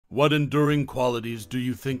What enduring qualities do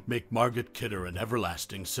you think make Margot Kidder an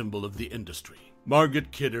everlasting symbol of the industry? Margot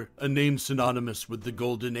Kidder, a name synonymous with the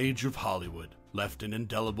golden age of Hollywood, left an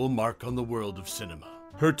indelible mark on the world of cinema.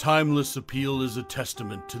 Her timeless appeal is a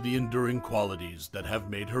testament to the enduring qualities that have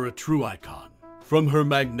made her a true icon. From her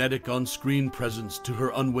magnetic on-screen presence to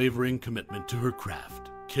her unwavering commitment to her craft,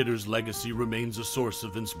 Kidder's legacy remains a source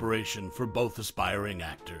of inspiration for both aspiring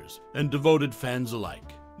actors and devoted fans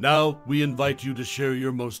alike. Now, we invite you to share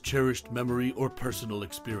your most cherished memory or personal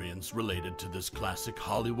experience related to this classic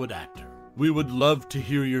Hollywood actor. We would love to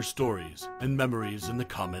hear your stories and memories in the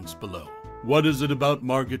comments below. What is it about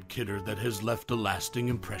Margot Kidder that has left a lasting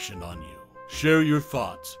impression on you? Share your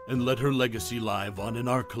thoughts and let her legacy live on in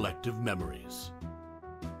our collective memories.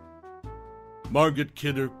 Margot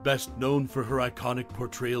Kidder, best known for her iconic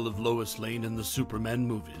portrayal of Lois Lane in the Superman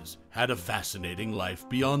movies, had a fascinating life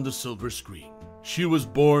beyond the silver screen. She was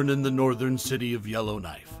born in the northern city of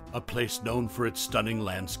Yellowknife, a place known for its stunning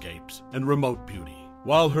landscapes and remote beauty.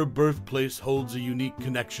 While her birthplace holds a unique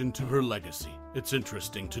connection to her legacy, it's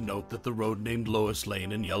interesting to note that the road named Lois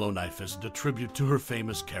Lane in Yellowknife isn't a tribute to her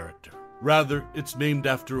famous character. Rather, it's named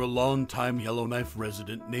after a longtime Yellowknife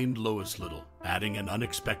resident named Lois Little, adding an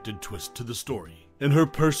unexpected twist to the story. In her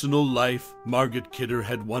personal life, Margot Kidder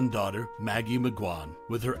had one daughter, Maggie McGuan,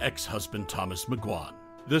 with her ex-husband Thomas McGuan.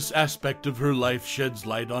 This aspect of her life sheds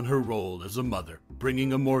light on her role as a mother,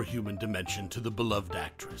 bringing a more human dimension to the beloved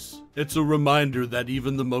actress. It's a reminder that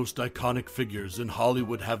even the most iconic figures in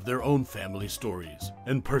Hollywood have their own family stories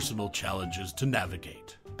and personal challenges to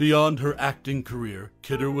navigate. Beyond her acting career,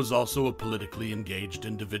 Kidder was also a politically engaged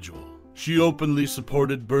individual. She openly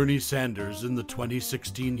supported Bernie Sanders in the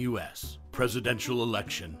 2016 U.S. presidential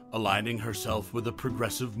election, aligning herself with a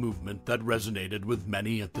progressive movement that resonated with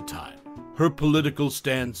many at the time. Her political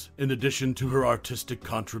stance, in addition to her artistic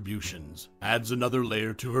contributions, adds another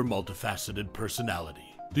layer to her multifaceted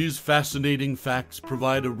personality. These fascinating facts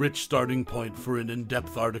provide a rich starting point for an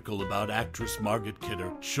in-depth article about actress Margot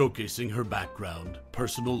Kidder, showcasing her background,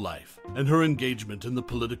 personal life, and her engagement in the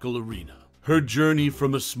political arena. Her journey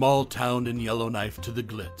from a small town in Yellowknife to the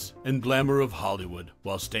glitz and glamour of Hollywood,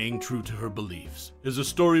 while staying true to her beliefs, is a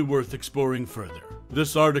story worth exploring further.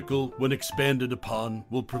 This article, when expanded upon,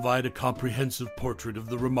 will provide a comprehensive portrait of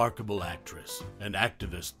the remarkable actress and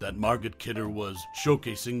activist that Margot Kidder was,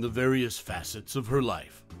 showcasing the various facets of her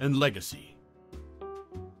life and legacy.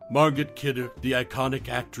 Margot Kidder, the iconic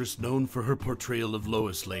actress known for her portrayal of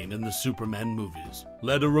Lois Lane in the Superman movies,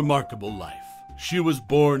 led a remarkable life. She was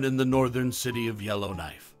born in the northern city of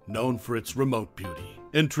Yellowknife, known for its remote beauty.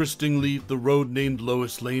 Interestingly, the road named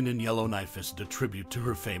Lois Lane in Yellowknife isn't a tribute to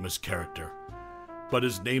her famous character, but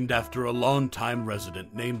is named after a longtime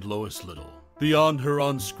resident named Lois Little. Beyond her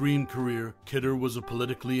on-screen career, Kidder was a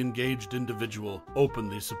politically engaged individual,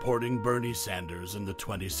 openly supporting Bernie Sanders in the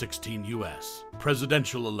 2016 U.S.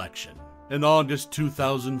 presidential election. In August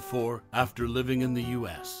 2004, after living in the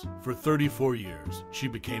U.S. for 34 years, she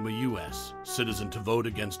became a U.S. citizen to vote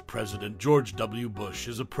against President George W. Bush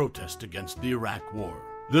as a protest against the Iraq War.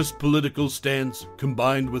 This political stance,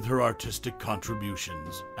 combined with her artistic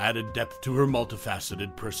contributions, added depth to her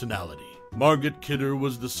multifaceted personality. Margot Kidder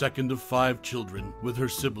was the second of 5 children, with her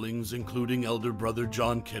siblings including elder brother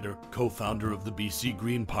John Kidder, co-founder of the BC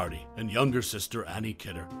Green Party, and younger sister Annie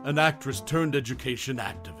Kidder, an actress turned education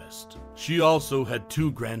activist. She also had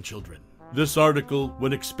 2 grandchildren. This article,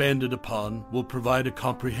 when expanded upon, will provide a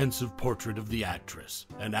comprehensive portrait of the actress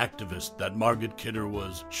and activist that Margot Kidder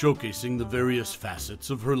was, showcasing the various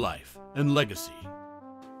facets of her life and legacy.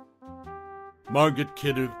 Margot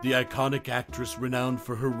Kidder, the iconic actress renowned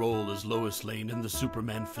for her role as Lois Lane in the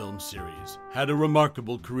Superman film series, had a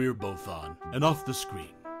remarkable career both on and off the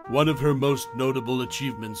screen. One of her most notable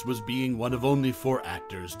achievements was being one of only 4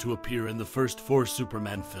 actors to appear in the first 4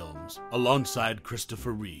 Superman films, alongside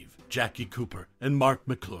Christopher Reeve, Jackie Cooper, and Mark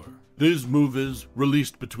McClure. These movies,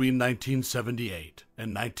 released between 1978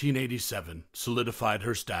 and 1987, solidified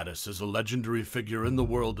her status as a legendary figure in the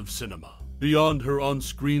world of cinema. Beyond her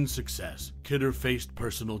on-screen success, Kidder faced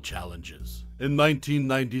personal challenges. In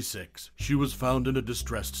 1996, she was found in a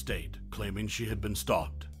distressed state, claiming she had been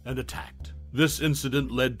stalked and attacked. This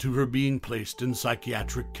incident led to her being placed in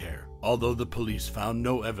psychiatric care, although the police found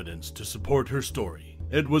no evidence to support her story.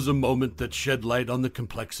 It was a moment that shed light on the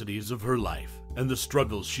complexities of her life and the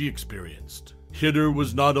struggles she experienced. Kidder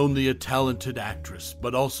was not only a talented actress,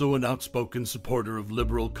 but also an outspoken supporter of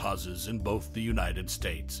liberal causes in both the United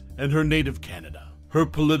States and her native Canada. Her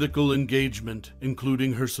political engagement,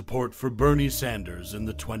 including her support for Bernie Sanders in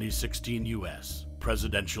the 2016 U.S.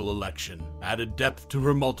 presidential election, added depth to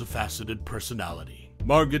her multifaceted personality.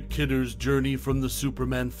 Margot Kidder's journey from the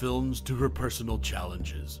Superman films to her personal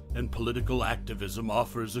challenges and political activism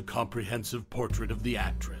offers a comprehensive portrait of the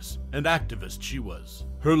actress and activist she was.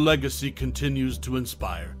 Her legacy continues to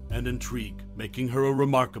inspire and intrigue, making her a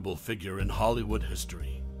remarkable figure in Hollywood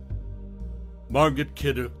history. Margot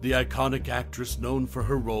Kidder, the iconic actress known for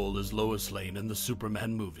her role as Lois Lane in the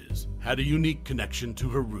Superman movies, had a unique connection to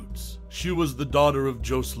her roots. She was the daughter of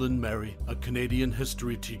Jocelyn Mary, a Canadian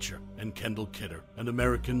history teacher, and Kendall Kidder, an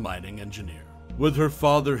American mining engineer. With her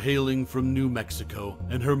father hailing from New Mexico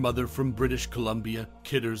and her mother from British Columbia,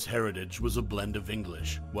 Kidder's heritage was a blend of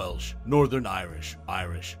English, Welsh, Northern Irish,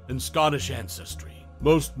 and Scottish ancestry.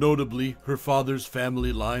 Most notably, her father's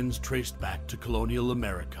family lines traced back to colonial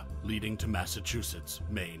America, leading to Massachusetts,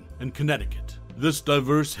 Maine, and Connecticut. This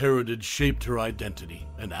diverse heritage shaped her identity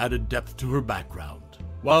and added depth to her background.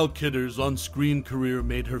 While Kidder's on-screen career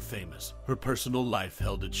made her famous, her personal life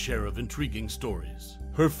held its share of intriguing stories.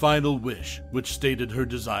 Her final wish, which stated her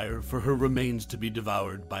desire for her remains to be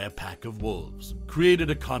devoured by a pack of wolves,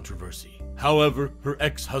 created a controversy. However, her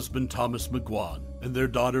ex-husband Thomas McGuan and their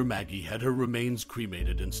daughter Maggie had her remains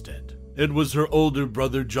cremated instead. It was her older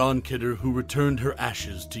brother John Kidder who returned her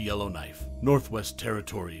ashes to Yellowknife, Northwest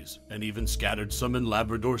Territories, and even scattered some in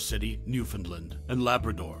Labrador City, Newfoundland, and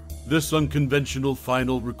Labrador. This unconventional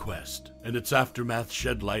final request and its aftermath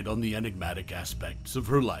shed light on the enigmatic aspects of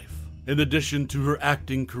her life. In addition to her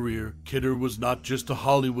acting career, Kidder was not just a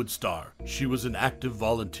Hollywood star. She was an active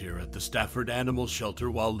volunteer at the Stafford Animal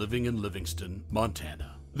Shelter while living in Livingston,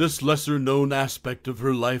 Montana. This lesser-known aspect of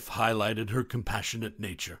her life highlighted her compassionate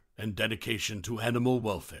nature and dedication to animal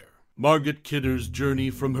welfare. Margot Kidder's journey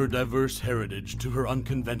from her diverse heritage to her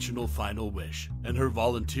unconventional final wish and her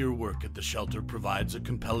volunteer work at the shelter provides a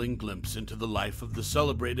compelling glimpse into the life of the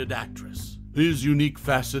celebrated actress. These unique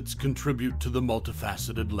facets contribute to the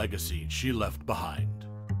multifaceted legacy she left behind.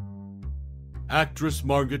 Actress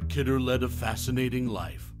Margot Kidder led a fascinating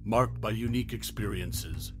life, marked by unique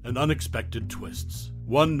experiences and unexpected twists.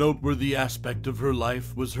 One noteworthy aspect of her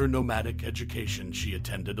life was her nomadic education. She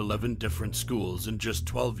attended 11 different schools in just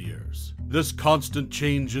 12 years. This constant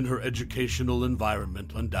change in her educational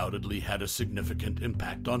environment undoubtedly had a significant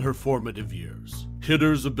impact on her formative years.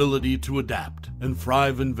 Kidder's ability to adapt and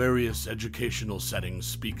thrive in various educational settings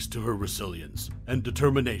speaks to her resilience and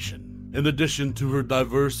determination. In addition to her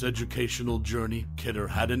diverse educational journey, Kidder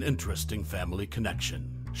had an interesting family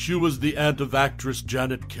connection. She was the aunt of actress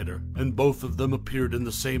Janet Kidder, and both of them appeared in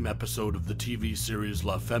the same episode of the TV series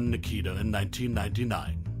La Femme Nikita in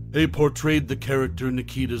 1999. They portrayed the character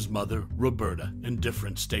Nikita's mother, Roberta, in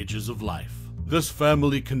different stages of life. This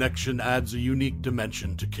family connection adds a unique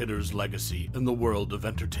dimension to Kidder's legacy in the world of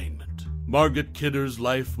entertainment. Margot Kidder's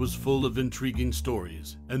life was full of intriguing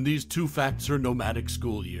stories, and these two facts, her nomadic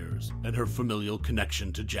school years and her familial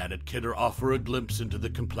connection to Janet Kidder, offer a glimpse into the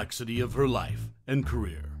complexity of her life and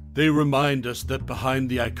career. They remind us that behind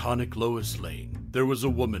the iconic Lois Lane, there was a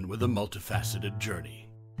woman with a multifaceted journey.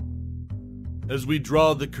 As we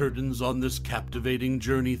draw the curtains on this captivating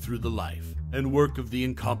journey through the life and work of the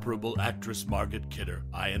incomparable actress Margot Kidder,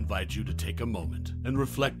 I invite you to take a moment and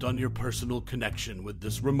reflect on your personal connection with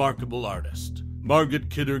this remarkable artist. Margot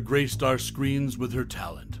Kidder graced our screens with her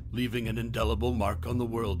talent, leaving an indelible mark on the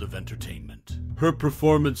world of entertainment. Her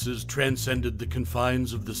performances transcended the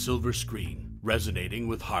confines of the silver screen, resonating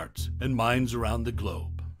with hearts and minds around the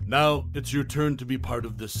globe. Now, it's your turn to be part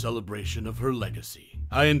of this celebration of her legacy.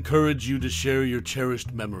 I encourage you to share your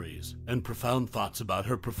cherished memories and profound thoughts about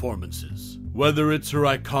her performances. Whether it's her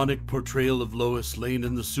iconic portrayal of Lois Lane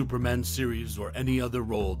in the Superman series or any other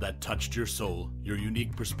role that touched your soul, your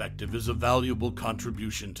unique perspective is a valuable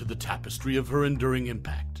contribution to the tapestry of her enduring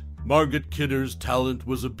impact. Margot Kidder's talent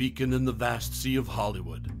was a beacon in the vast sea of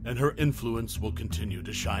Hollywood, and her influence will continue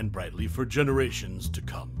to shine brightly for generations to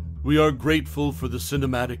come. We are grateful for the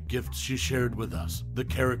cinematic gifts she shared with us, the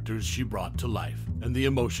characters she brought to life, and the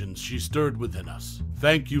emotions she stirred within us.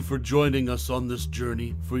 Thank you for joining us on this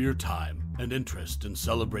journey, for your time and interest in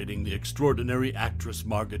celebrating the extraordinary actress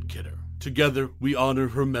Margot Kidder. Together, we honor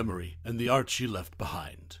her memory and the art she left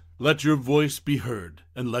behind. Let your voice be heard,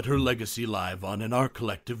 and let her legacy live on in our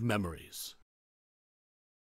collective memories.